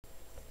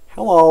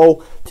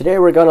Hello! Today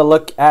we're going to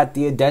look at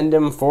the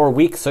addendum for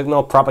weak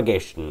signal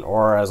propagation,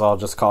 or as I'll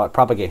just call it,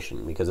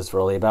 propagation, because it's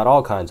really about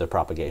all kinds of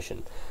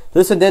propagation.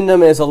 This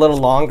addendum is a little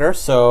longer,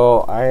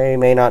 so I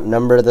may not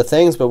number the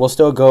things, but we'll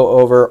still go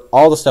over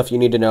all the stuff you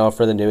need to know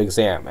for the new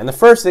exam. And the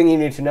first thing you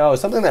need to know is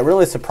something that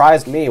really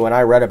surprised me when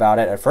I read about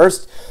it at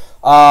first.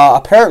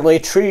 Apparently,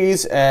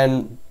 trees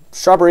and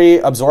shrubbery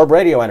absorb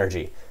radio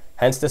energy.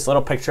 Hence this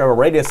little picture of a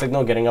radio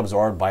signal getting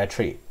absorbed by a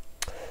tree.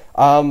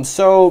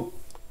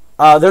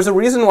 There's a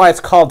reason why it's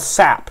called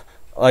sap,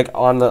 like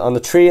on the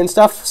tree and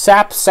stuff.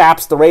 Sap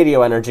saps the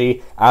radio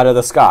energy out of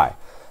the sky.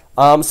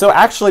 So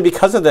actually,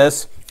 because of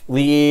this,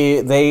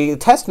 the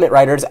testament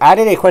writers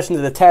added a question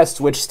to the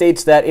test which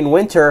states that in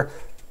winter,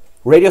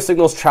 radio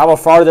signals travel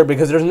farther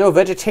because there's no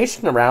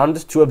vegetation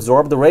around to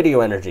absorb the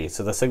radio energy.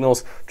 So the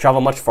signals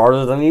travel much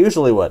farther than they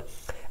usually would.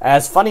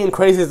 As funny and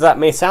crazy as that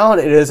may sound,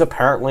 it is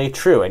apparently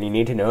true, and you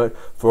need to know it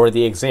for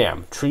the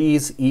exam.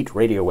 Trees eat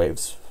radio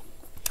waves.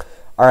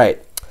 All right.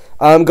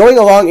 Going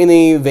along in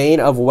the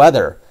vein of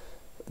weather,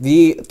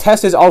 the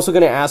test is also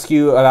going to ask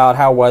you about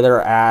how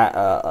weather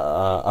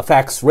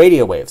affects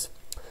radio waves.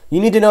 You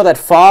need to know that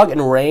fog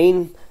and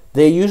rain,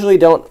 they usually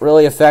don't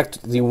really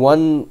affect the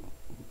 1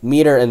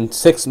 meter and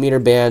 6 meter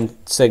band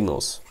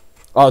signals.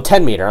 Oh,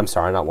 10 meter, I'm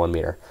sorry, not 1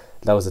 meter.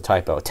 That was a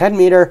typo. 10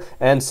 meter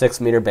and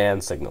 6 meter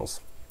band signals.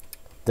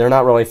 They're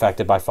not really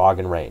affected by fog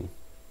and rain.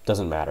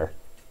 Doesn't matter.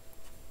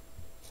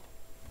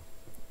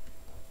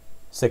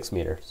 6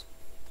 meters.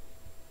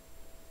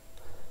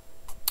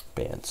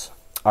 Bands.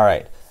 All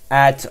right.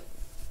 At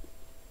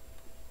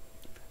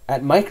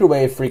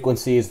microwave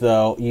frequencies,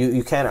 though,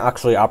 you can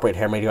actually operate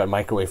ham radio at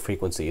microwave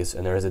frequencies,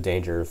 and there is a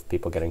danger of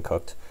people getting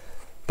cooked,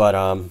 but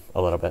a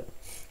little bit.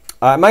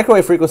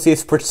 Microwave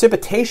frequencies,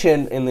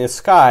 precipitation in the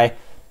sky,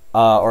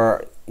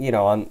 or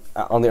on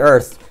the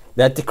Earth,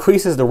 that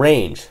decreases the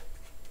range.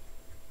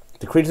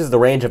 Decreases the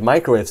range of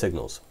microwave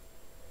signals,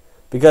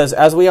 because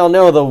as we all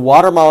know, the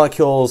water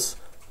molecules.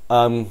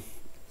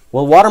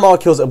 Water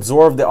molecules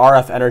absorb the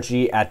RF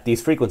energy at these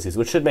frequencies,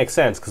 which should make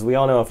sense because we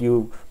all know if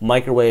you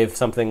microwave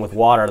something with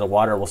water, the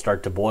water will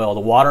start to boil. The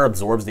water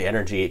absorbs the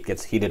energy, it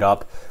gets heated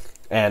up,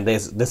 and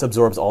this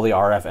absorbs all the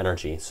RF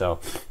energy. So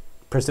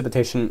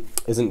precipitation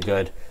isn't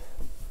good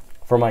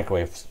for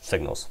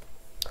signals.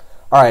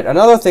 All right,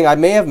 another thing I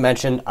may have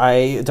mentioned,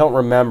 I don't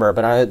remember,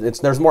 but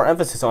there's more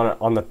emphasis on it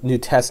on the new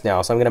test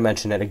now, so I'm going to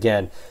mention it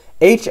again.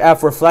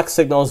 HF reflects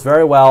signals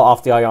very well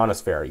off the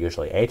ionosphere,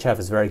 usually. HF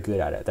is very good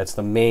at it. That's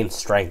the main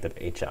strength of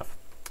HF,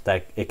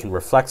 that it can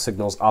reflect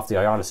signals off the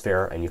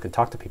ionosphere, and you can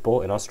talk to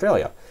people in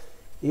Australia,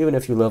 even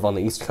if you live on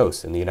the East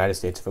Coast in the United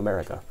States of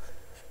America.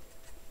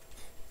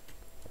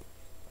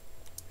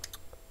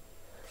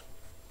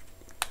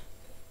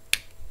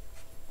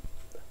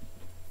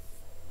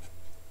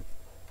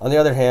 On the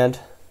other hand,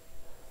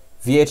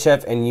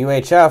 VHF and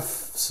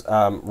UHF's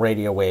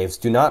radio waves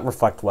do not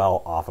reflect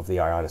well off of the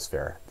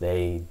ionosphere.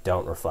 They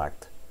don't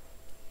reflect.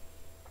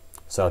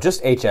 So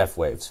just HF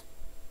waves.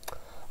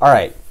 All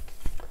right.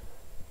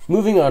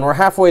 Moving on, we're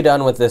halfway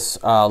done with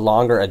this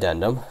longer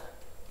addendum.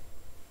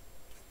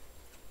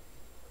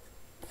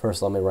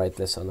 First, let me write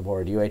this on the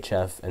board.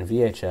 UHF and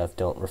VHF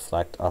don't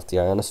reflect off the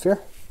ionosphere.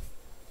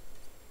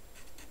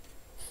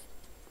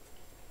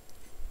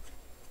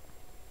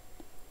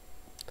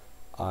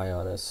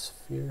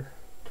 Ionosphere.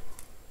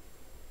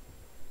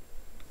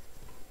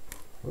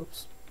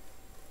 Whoops.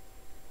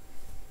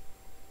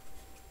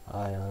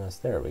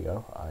 There we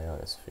go.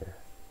 Ionosphere.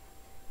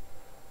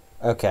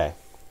 Okay.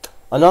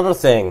 Another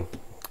thing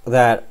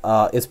that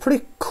is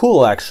pretty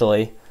cool,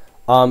 actually,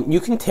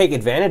 you can take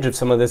advantage of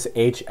some of this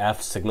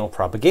HF signal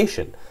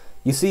propagation.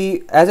 You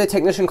see, as a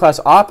technician class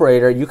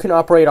operator, you can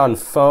operate on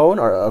phone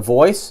or a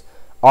voice,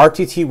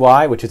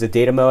 RTTY, which is a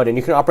data mode, and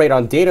you can operate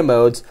on data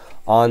modes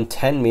on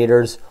 10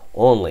 meters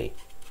only.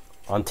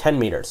 On 10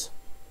 meters.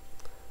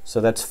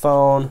 So that's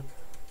phone,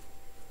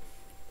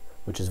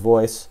 which is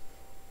voice,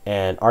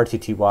 and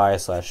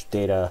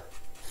RTTY/data.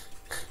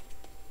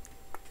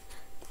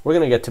 We're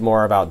going to get to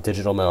more about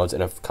digital modes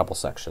in a couple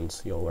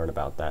sections. You'll learn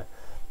about that.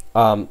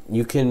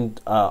 You can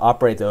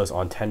operate those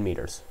on 10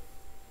 meters.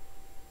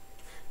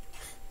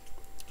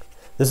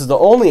 This is the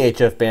only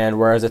HF band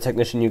where, as a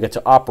technician, you get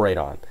to operate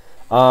on.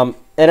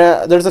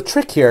 There's a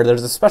trick here.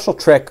 There's a special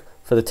trick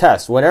for the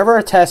test. Whenever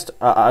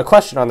a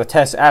question on the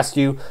test asks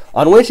you,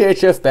 on which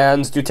HF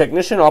bands do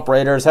technician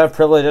operators have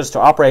privileges to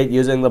operate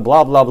using the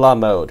blah blah blah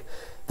mode?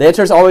 The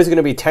answer is always going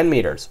to be 10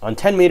 meters. On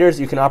 10 meters,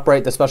 you can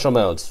operate the special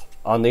modes.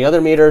 On the other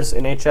meters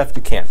in HF,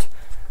 you can't.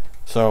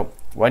 So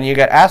when you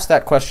get asked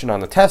that question on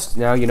the test,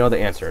 now you know the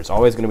answer. It's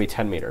always going to be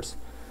 10 meters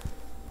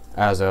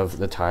as of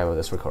the time of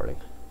this recording.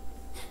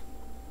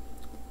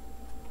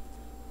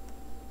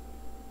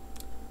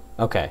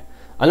 Okay.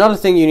 Another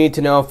thing you need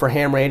to know for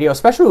ham radio,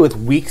 especially with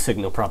weak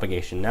signal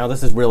propagation. Now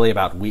this is really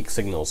about weak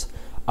signals.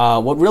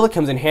 What really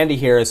comes in handy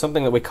here is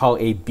something that we call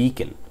a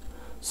beacon.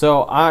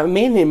 So I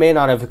may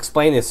not have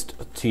explained this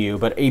to you,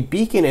 but a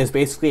beacon is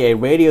basically a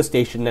radio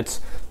station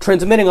that's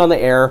transmitting on the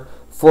air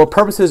for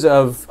purposes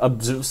of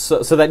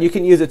so that you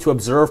can use it to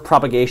observe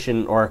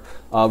propagation or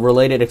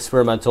related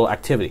experimental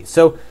activity.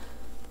 So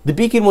the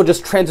beacon will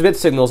just transmit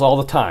signals all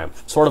the time,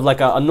 sort of like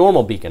a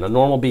normal beacon. A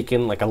normal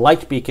beacon, like a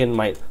light beacon,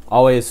 might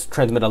always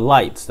transmit a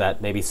light so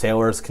that maybe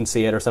sailors can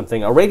see it or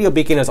something. A radio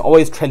beacon is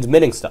always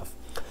transmitting stuff.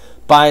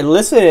 By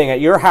listening at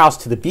your house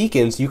to the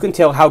beacons, you can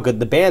tell how good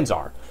the bands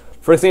are.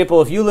 For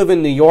example, if you live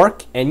in New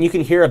York and you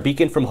can hear a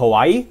beacon from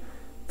Hawaii,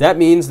 that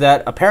means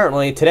that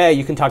apparently today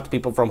you can talk to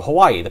people from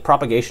Hawaii. The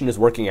propagation is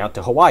working out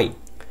to Hawaii.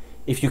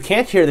 If you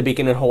can't hear the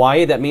beacon in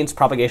Hawaii, that means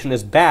propagation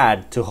is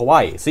bad to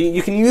Hawaii. So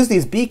you can use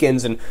these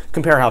beacons and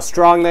compare how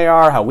strong they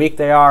are, how weak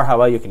they are, how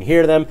well you can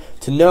hear them,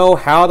 to know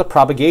how the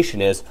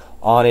propagation is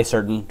on a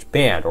certain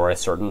band or a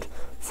certain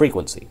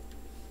frequency.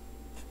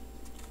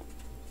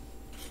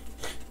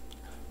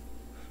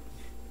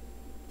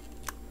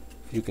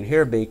 If you can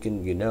hear a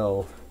beacon, you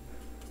know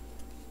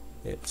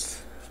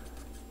it's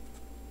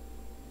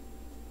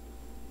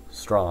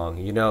strong.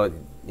 You know,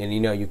 and you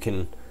know you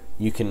can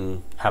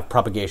have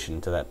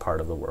propagation to that part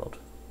of the world.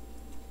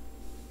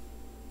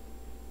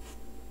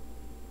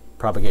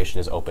 Propagation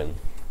is open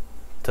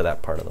to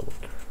that part of the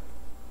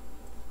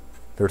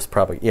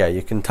world. Yeah,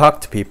 you can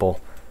talk to people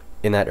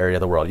in that area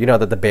of the world. You know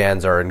that the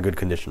bands are in good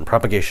condition.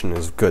 Propagation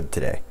is good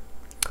today.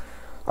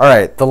 All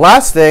right, the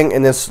last thing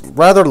in this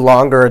rather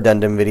longer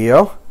addendum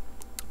video,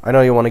 I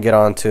know you want to get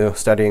on to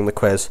studying the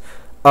quiz.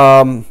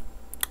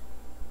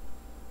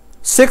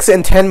 6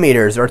 and 10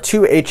 meters are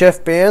two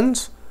HF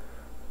bands.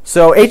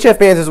 So HF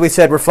bands, as we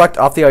said, reflect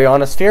off the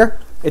ionosphere.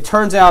 It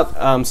turns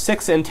out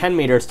 6 and 10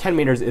 meters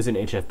is an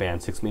HF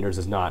band, 6 meters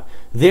is not.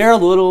 They're a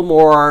little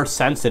more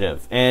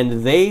sensitive,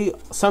 and they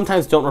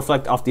sometimes don't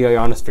reflect off the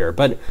ionosphere,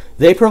 but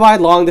they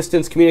provide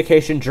long-distance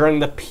communication during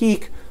the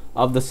peak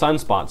of the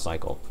sunspot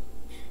cycle.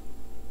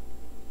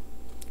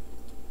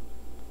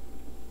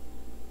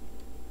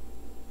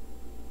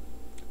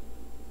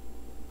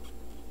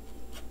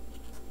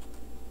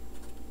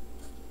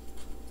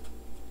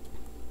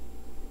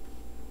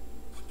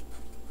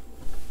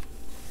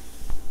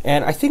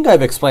 And I think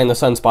I've explained the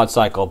sunspot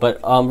cycle, but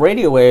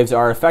radio waves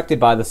are affected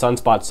by the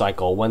sunspot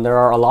cycle. When there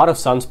are a lot of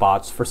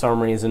sunspots, for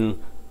some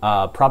reason,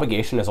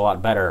 propagation is a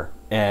lot better,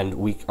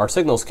 and our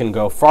signals can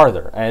go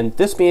farther. And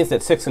this means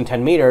that 6 and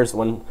 10 meters,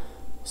 when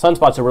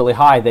sunspots are really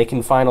high, they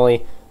can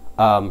finally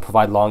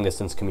provide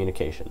long-distance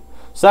communication.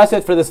 So that's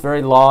it for this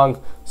very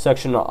long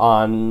section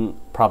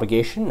on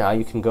propagation. Now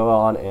you can go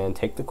on and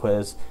take the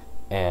quiz,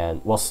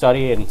 and we'll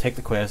study and take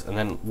the quiz, and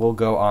then we'll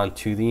go on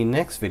to the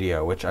next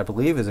video, which I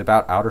believe is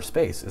about outer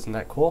space. Isn't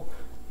that cool?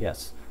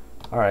 Yes.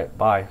 All right,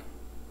 bye.